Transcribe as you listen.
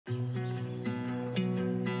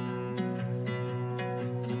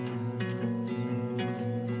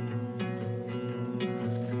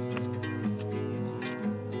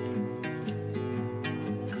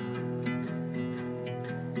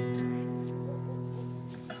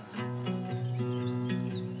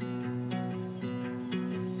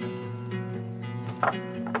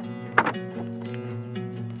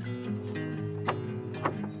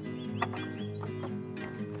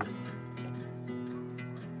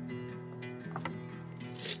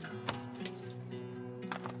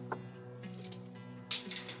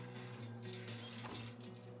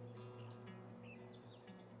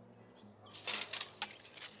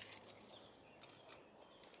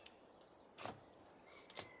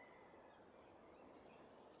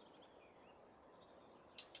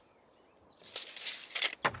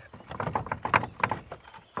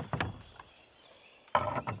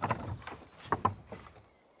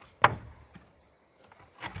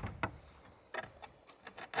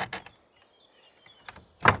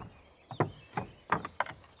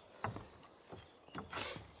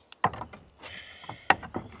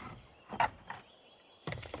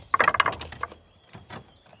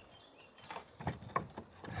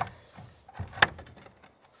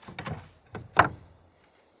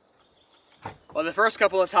Well, the first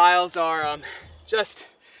couple of tiles are just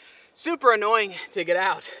super annoying to get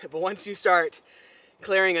out, but once you start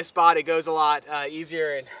clearing a spot, it goes a lot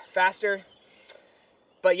easier and faster.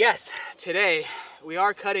 But yes, today we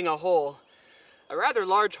are cutting a hole, a rather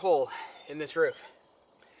large hole in this roof.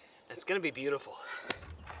 And it's gonna be beautiful.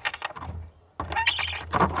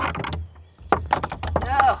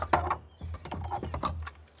 Oh.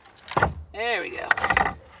 There we go.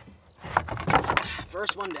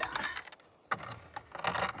 First one down.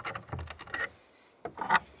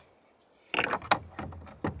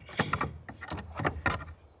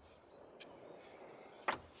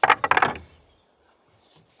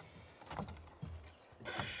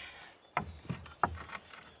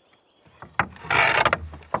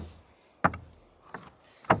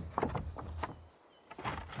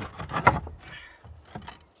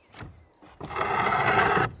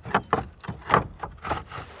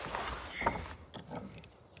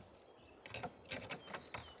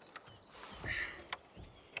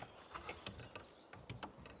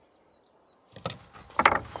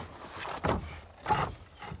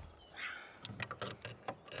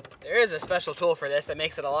 There is a special tool for this that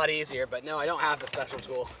makes it a lot easier, but no, I don't have the special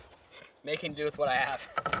tool. Making do with what I have.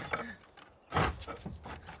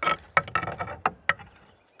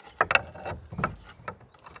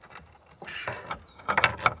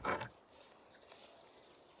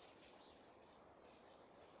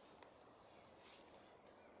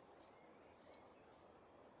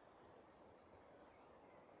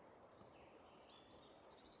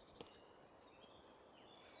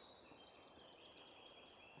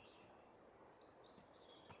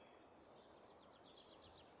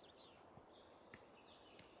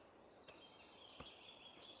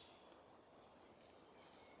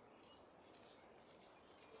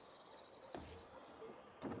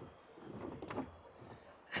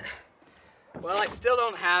 Well, I still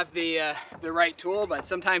don't have the right tool, but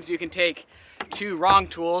sometimes you can take two wrong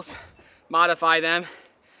tools, modify them,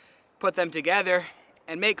 put them together,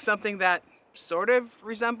 and make something that sort of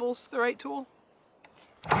resembles the right tool.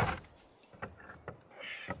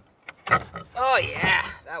 Oh yeah,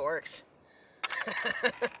 that works.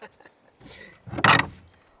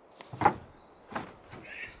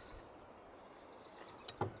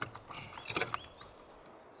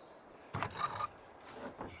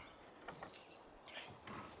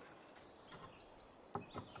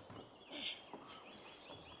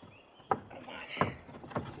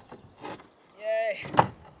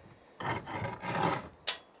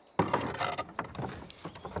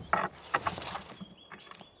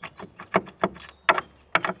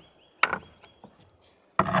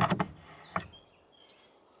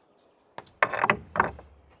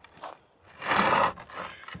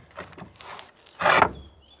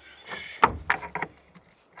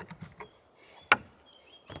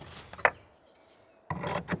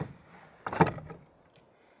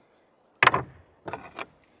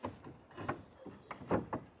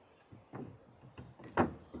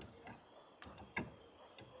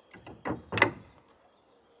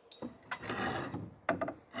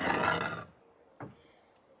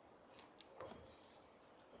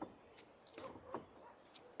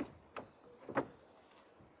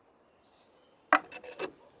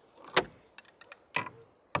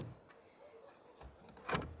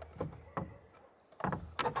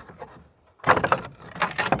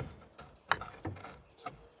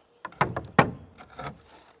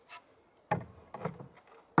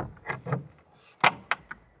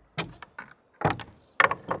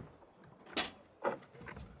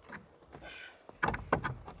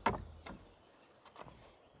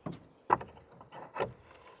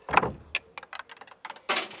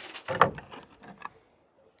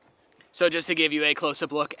 So just to give you a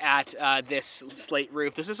close-up look at this slate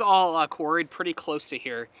roof, this is all quarried pretty close to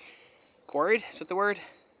here. Quarried, is that the word?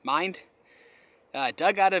 Mined?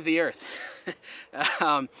 Dug out of the earth.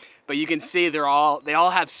 But you can see they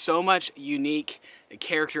all have so much unique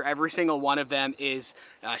character. Every single one of them is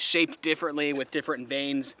shaped differently with different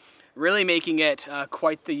veins, really making it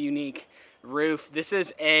quite the unique roof. This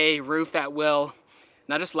is a roof that will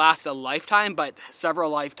not just last a lifetime, but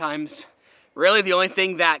several lifetimes. Really, the only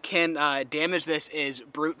thing that can damage this is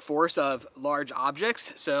brute force of large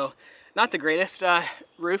objects. So not the greatest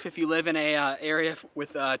roof if you live in a area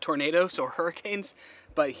with tornadoes or hurricanes,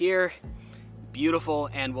 but here, beautiful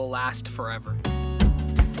and will last forever.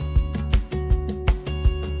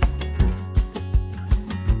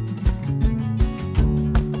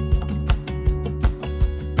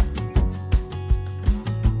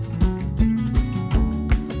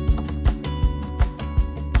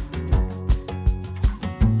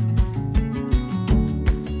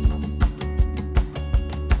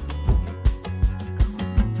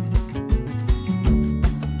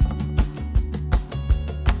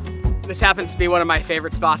 This happens to be one of my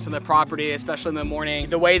favorite spots on the property, especially in the morning.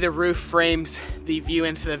 The way the roof frames the view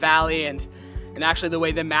into the valley and actually the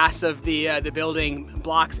way the mass of the building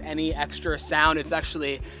blocks any extra sound. It's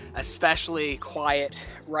actually especially quiet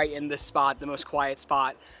right in this spot, the most quiet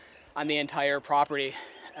spot on the entire property.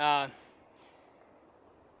 And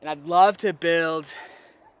I'd love to build,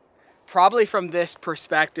 probably from this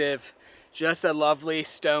perspective, just a lovely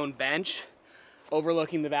stone bench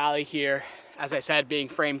overlooking the valley here. As I said, being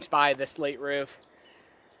framed by the slate roof.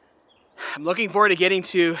 I'm looking forward to getting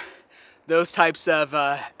to those types of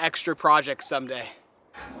extra projects someday.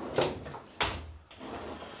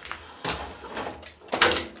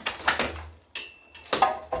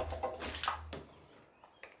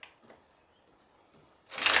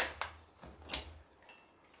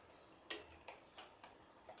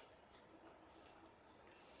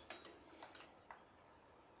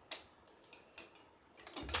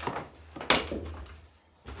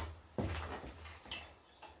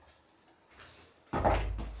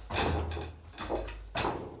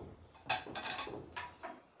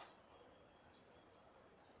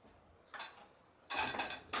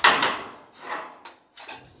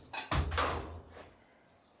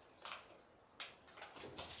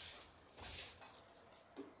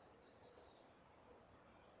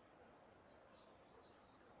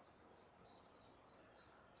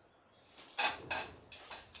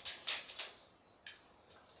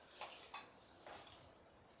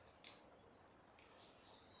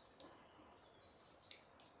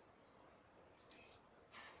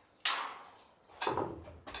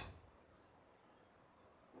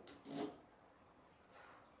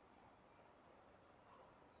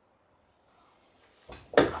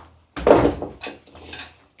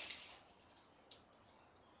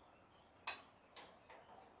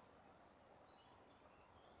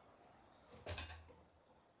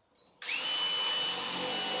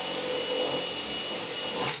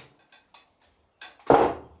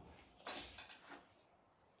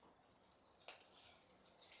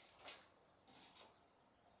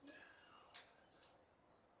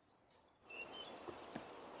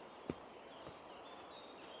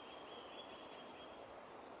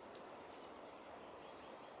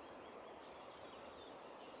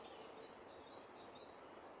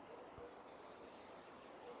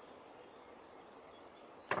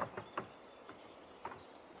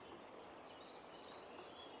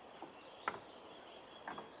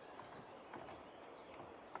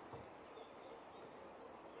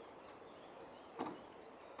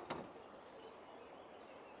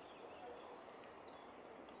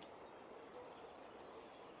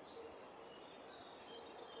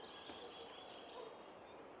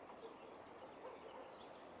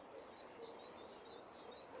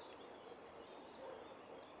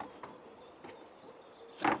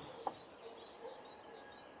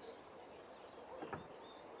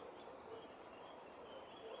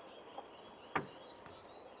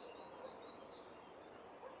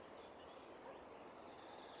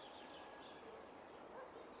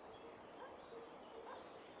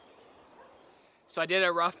 So I did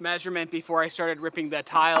a rough measurement before I started ripping the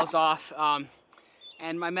tiles off,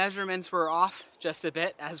 and my measurements were off just a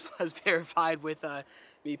bit, as was verified with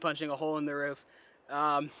me punching a hole in the roof.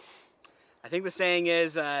 I think the saying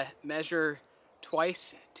is measure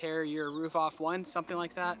twice, tear your roof off once, something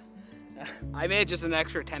like that. I made just an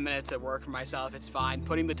extra 10 minutes at work for myself. It's fine.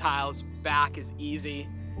 Putting the tiles back is easy.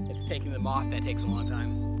 It's taking them off that takes a long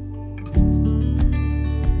time.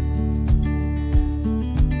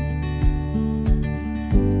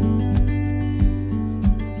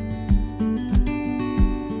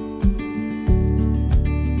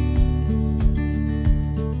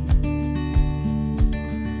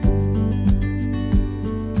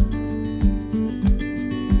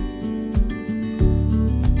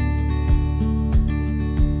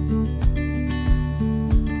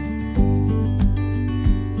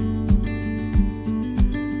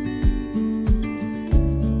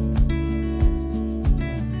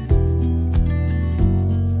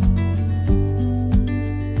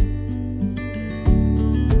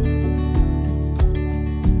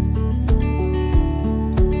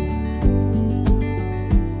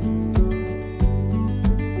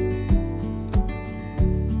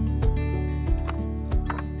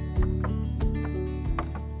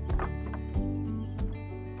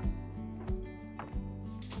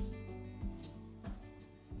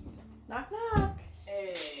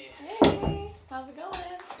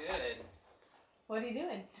 you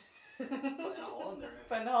doing? Putting a hole in the roof.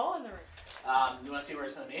 Putting a hole in the roof. You want to see where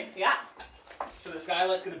it's going to be? Yeah. So the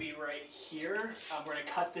skylight's going to be right here. We're going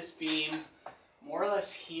to cut this beam more or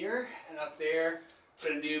less here and up there.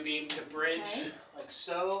 Put a new beam to bridge, like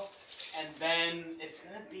so. And then it's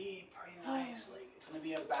going to be pretty nice. Like it's going to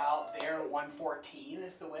be about there, 114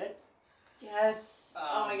 is the width. Yes.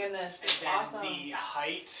 Oh my goodness. And then awesome. the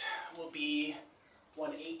height will be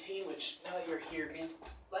 118, which now that you're here, can you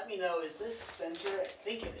let me know, is this centered? I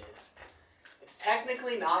think it is. It's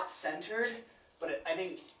technically not centered, but I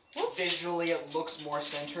think visually it looks more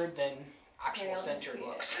centered than actual centered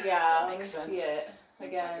looks. Yeah, if that makes sense. See it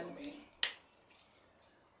again.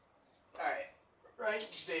 Alright,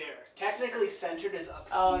 right there. Technically centered is up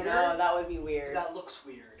here. Oh no, that would be weird. That looks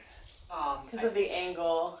weird. Because of the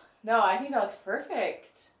angle. No, I think that looks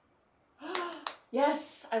perfect.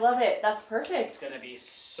 Yes, I love it. That's perfect. It's going to be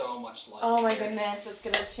so much light. Oh my goodness, it's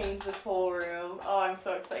going to change this whole room. Oh, I'm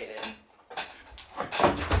so excited.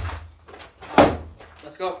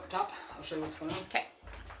 Let's go up top. I'll show you what's going on. Okay.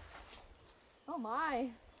 Oh my.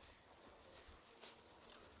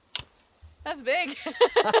 That's big.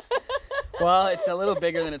 Well, it's a little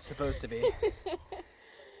bigger than it's supposed to be.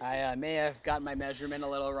 I may have got my measurement a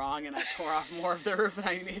little wrong and I tore off more of the roof than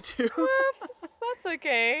I needed to. That's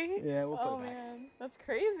okay. Yeah, we'll put it back. Man, that's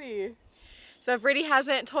crazy. So if Bradey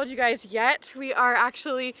hasn't told you guys yet, we are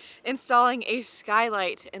actually installing a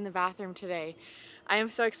skylight in the bathroom today. I am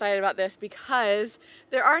so excited about this because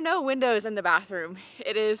there are no windows in the bathroom.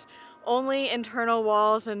 It is only internal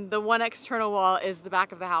walls, and the one external wall is the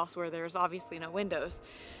back of the house where there's obviously no windows.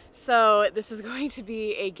 So this is going to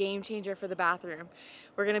be a game changer for the bathroom.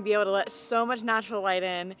 We're going to be able to let so much natural light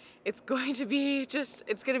in. It's going to be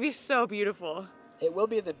so beautiful. It will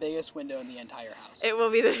be the biggest window in the entire house. It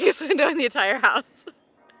will be the biggest window in the entire house.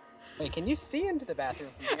 Wait, can you see into the bathroom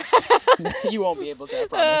from here? You won't be able to, I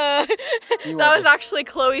promise. That was actually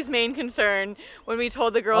Chloe's main concern when we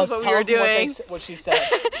told the girls what we were doing. What she said.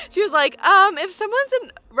 She was like, if someone's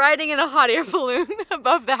riding in a hot air balloon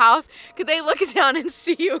above the house, could they look down and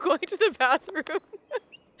see you going to the bathroom?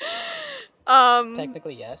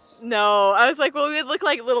 Technically, yes. No, I was like, well, we would look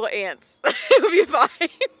like little ants. It would be fine.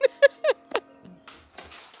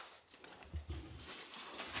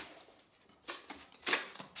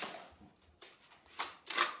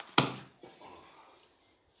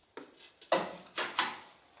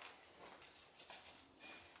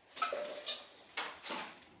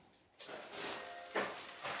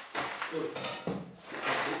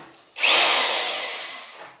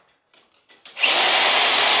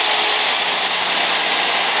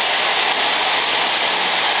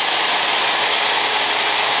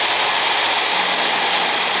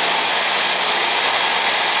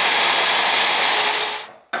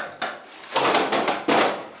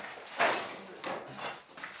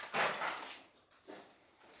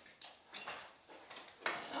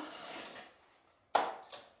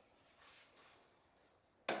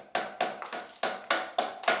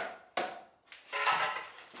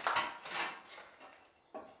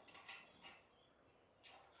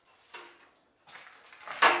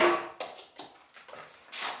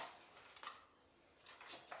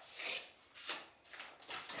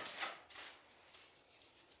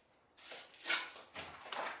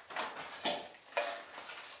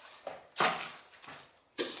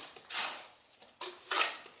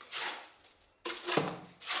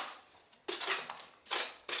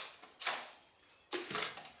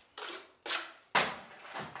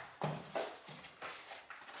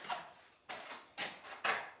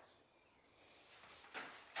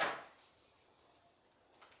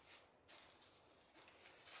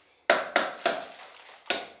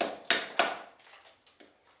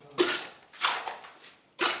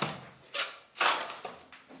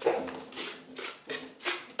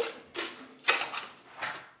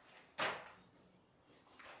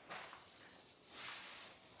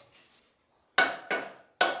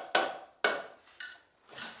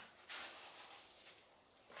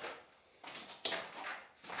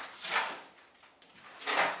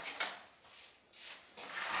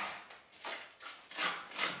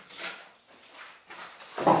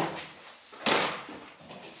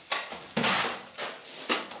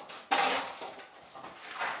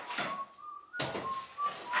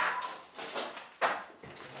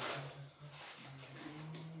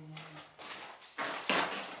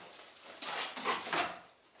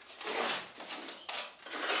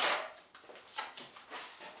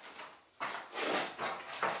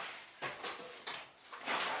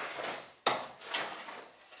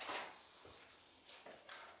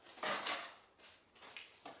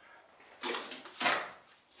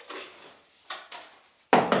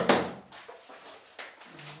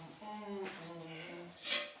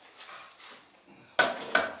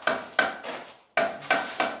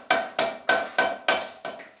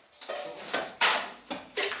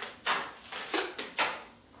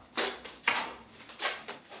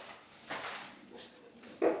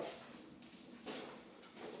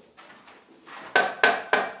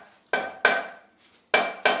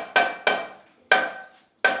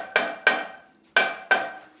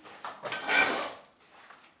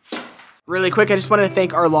 Really quick, I just wanted to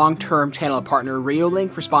thank our long-term channel partner,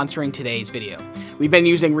 Reolink, for sponsoring today's video. We've been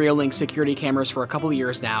using Reolink security cameras for a couple of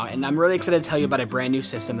years now, and I'm really excited to tell you about a brand new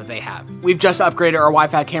system that they have. We've just upgraded our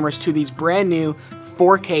Wi-Fi cameras to these brand new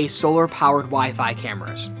 4K solar-powered Wi-Fi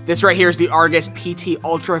cameras. This right here is the Argus PT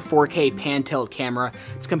Ultra 4K pan tilt camera.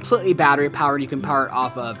 It's completely battery powered. You can power it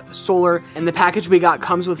off of solar, and the package we got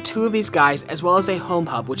comes with 2 of these guys, as well as a home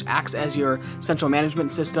hub, which acts as your central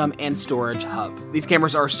management system and storage hub. These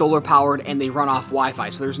cameras are solar powered and they run off Wi-Fi,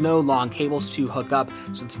 so there's no long cables to hook up,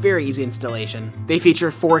 so it's very easy installation. They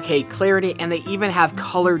feature 4K clarity, and they even have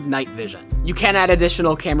colored night vision. You can add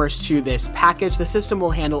additional cameras to this package. The system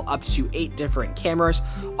will handle up to 8 different cameras,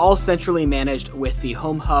 all centrally managed with the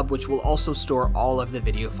home hub, which will also store all of the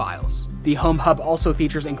video files. The home hub also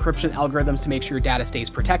features encryption algorithms to make sure your data stays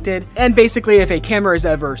protected. And basically, if a camera is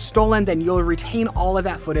ever stolen, then you'll retain all of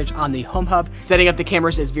that footage on the home hub. Setting up the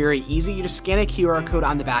cameras is very easy. You just scan a QR code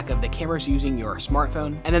on the back of the cameras using your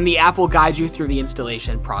smartphone, and then the app will guide you through the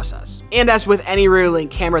installation process. And as with any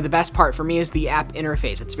Reolink camera, the best part for me is the app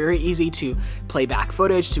interface. It's very easy to play back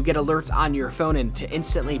footage, to get alerts on your phone, and to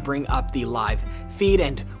instantly bring up the live feed.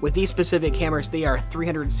 And with these specific cameras, they are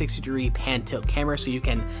 360-degree pan tilt cameras, so you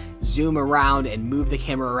can zoom around and move the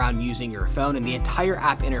camera around using your phone, and the entire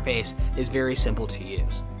app interface is very simple to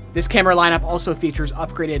use. This camera lineup also features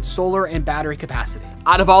upgraded solar and battery capacity.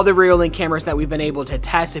 Out of all the Reolink cameras that we've been able to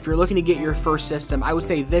test, if you're looking to get your first system, I would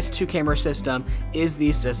say this 2-camera system is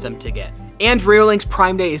the system to get. And Reolink's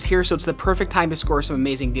Prime Day is here, so it's the perfect time to score some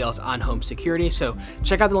amazing deals on home security. So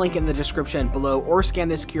check out the link in the description below, or scan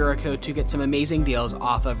this QR code to get some amazing deals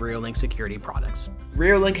off of Reolink security products.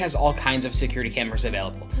 Reolink has all kinds of security cameras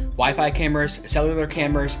available. Wi-Fi cameras, cellular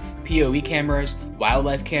cameras, PoE cameras,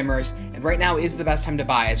 wildlife cameras, and right now is the best time to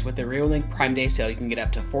buy, as with the Reolink Prime Day sale, you can get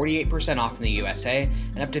up to 48% off in the USA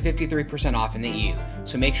and up to 53% off in the EU.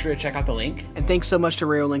 So make sure to check out the link, and thanks so much to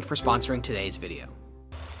Reolink for sponsoring today's video.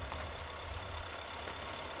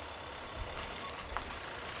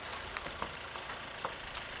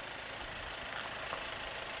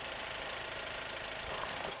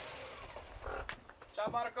 Ciao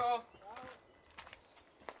Marco!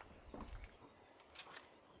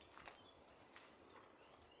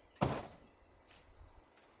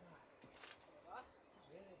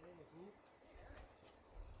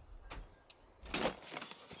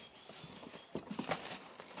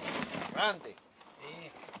 Grande?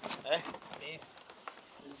 Sì. Sì.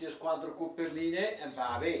 Il squadro copperline e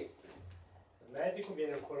va a vedere. Il medico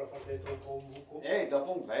viene ancora a fare dentro un po' un buco.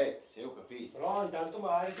 Dopo un pezzo, sì, ho capito. Però intanto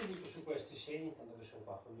magari ti butto su questi segni, intanto che sono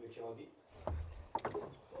qua con 2 chiodi.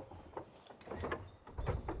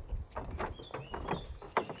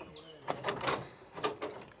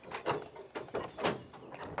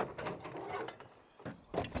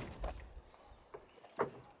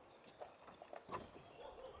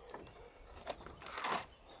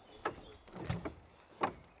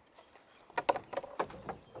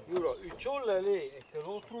 Il ciulle è lì e che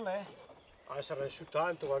l'altro è. Ah, sarà su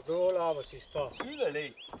tanto, guarda là, ci sta. Il è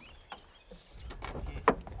lì.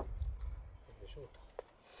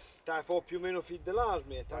 Dai, fa più o meno fit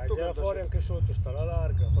dell'asmi. Tagliala fuori anche sotto, sta la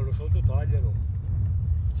larga, quello sotto taglialo.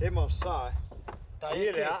 Sì, ma sai. Sì,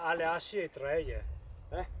 ha le assi e i tre,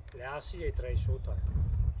 Le assi e i tre sotto.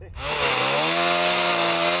 Sì.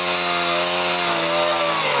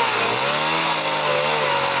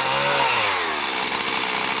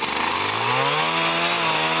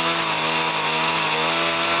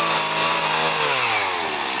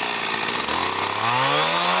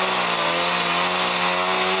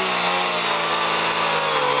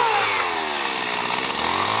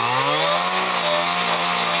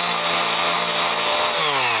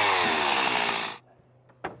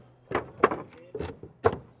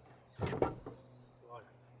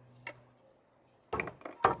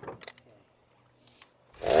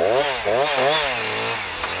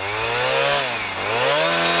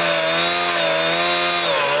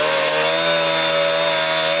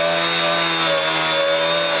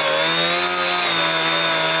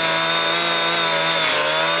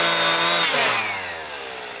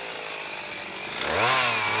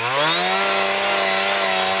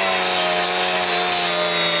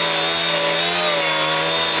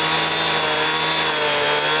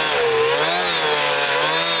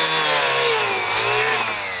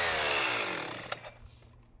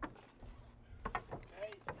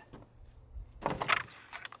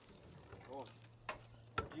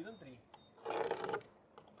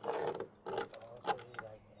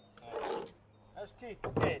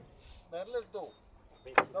 Merle do.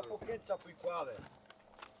 Dopo che c'ha qui qua,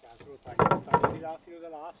 Tanto taglio di là filo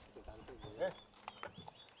dell'asse, tanto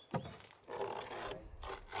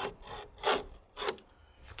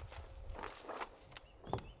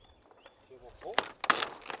un po'.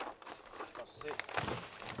 Passetto.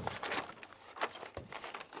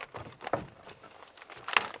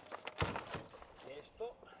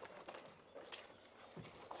 Questo.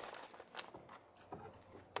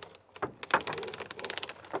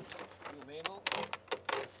 Più o meno.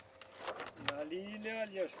 La linea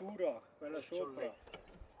gli assura, quella sopra.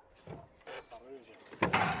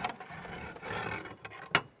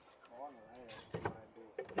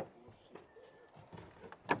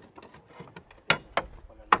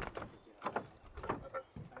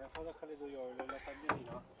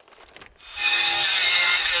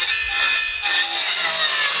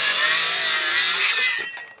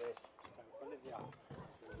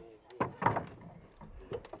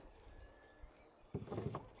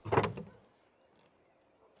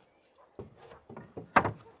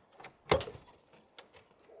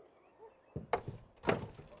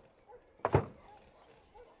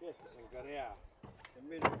 Questa si ingarea,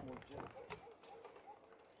 nemmeno puggia.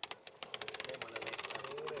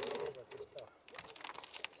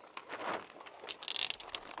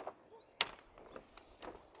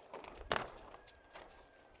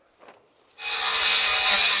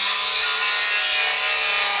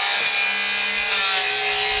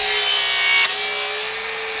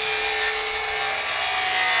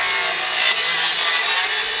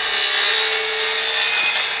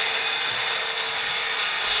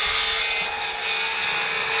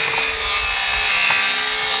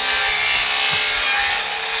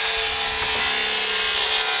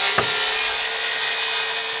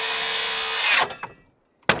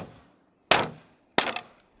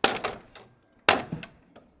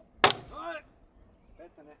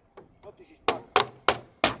 Aspettane, tutti si spacca.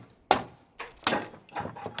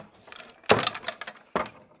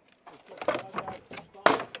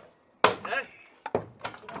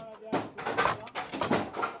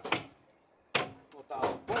 Notavo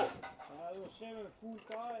un po'. Devo sempre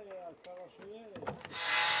puntare e alzare a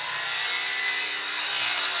sedere.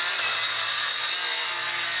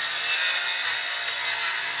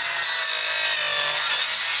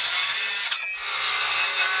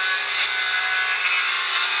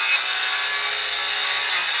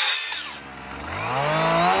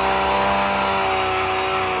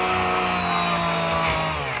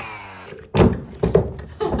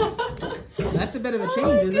 That's a bit of a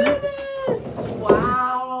change, isn't it?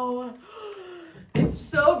 Wow. It's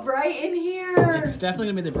so bright in here. It's definitely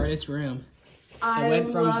gonna be the brightest room. I It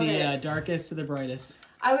went from love the it. darkest to the brightest.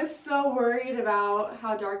 I was so worried about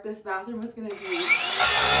how dark this bathroom was going to be.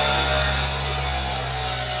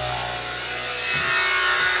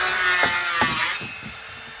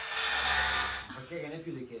 Perché che ne è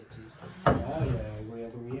più di Ketchi?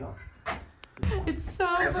 It's so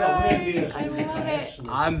bright. I love it.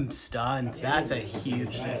 I'm stunned. That's a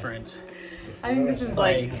huge difference. I think this is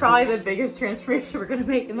like probably the biggest transformation we're going to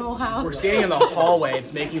make in the whole house. We're standing in the hallway.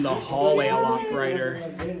 It's making the hallway a lot brighter.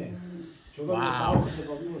 Wow.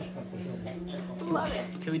 Love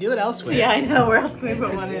it. Can we do it elsewhere? Yeah, I know. Where else can we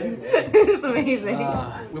put one in? It's amazing.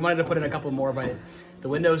 We wanted to put in a couple more, but the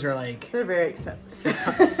windows are like They're very expensive.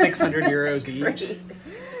 600 euros each. Crazy.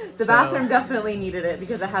 The So- bathroom definitely needed it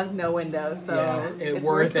because it has no window, so Yeah, it's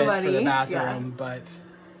worth the it money. for the bathroom, but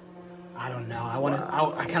I don't know.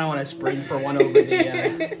 I kind of want to spring for one over the.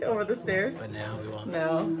 Yeah. Over the stairs? But no, we won't.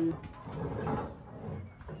 No.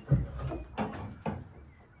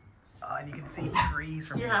 And you can see trees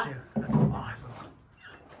from Yeah. here too. That's awesome.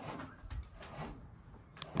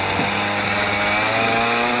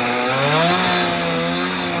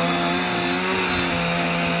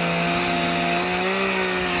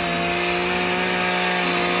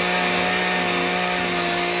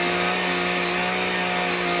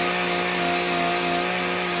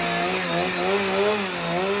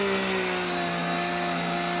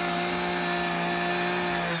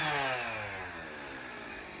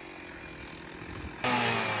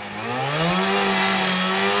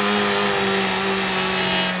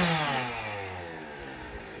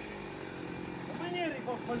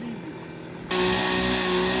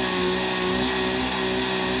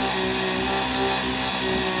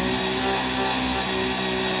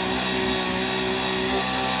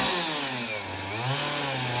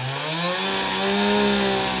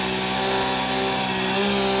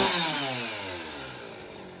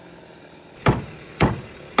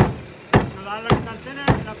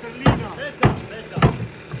 La perlina. Aspetta.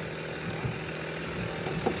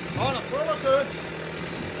 Buono, prova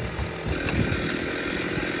su.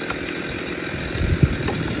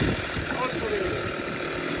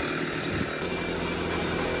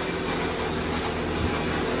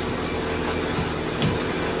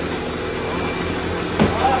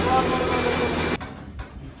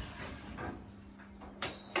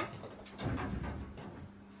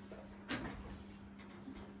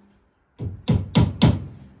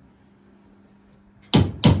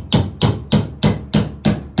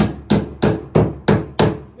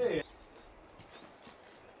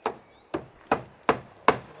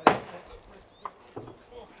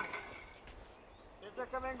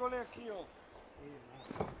 vengo lì anch'io.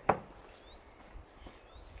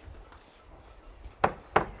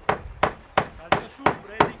 Andate su,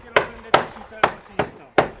 Bradey, che lo prendete su teleportista.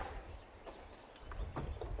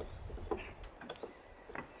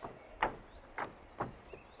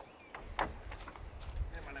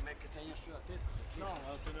 Ma le mecche tengo sulla testa. No,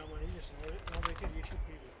 la teniamo lì, se non vedi che riesci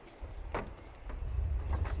più.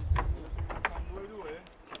 Fanno 2-2?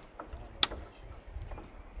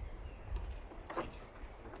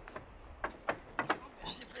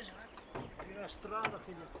 Si pesante. È la strada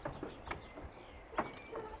che gli...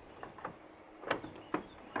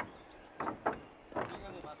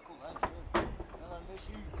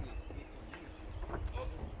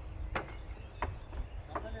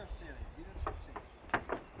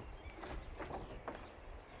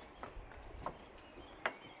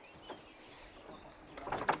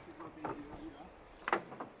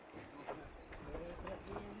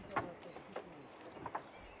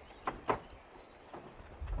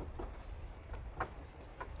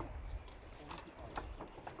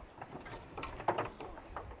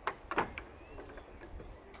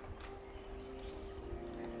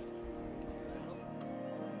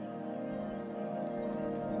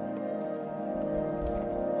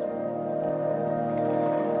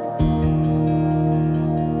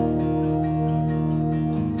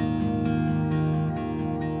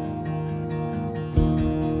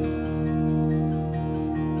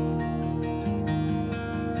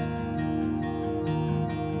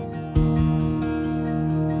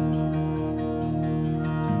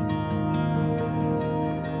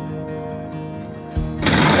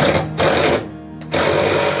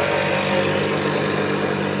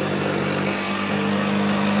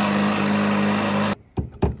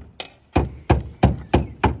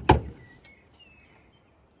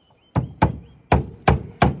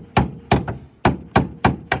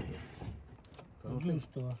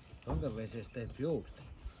 Giusto. Non dovesse stare più,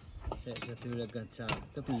 se ti vuoi agganciare,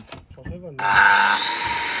 capito? So se va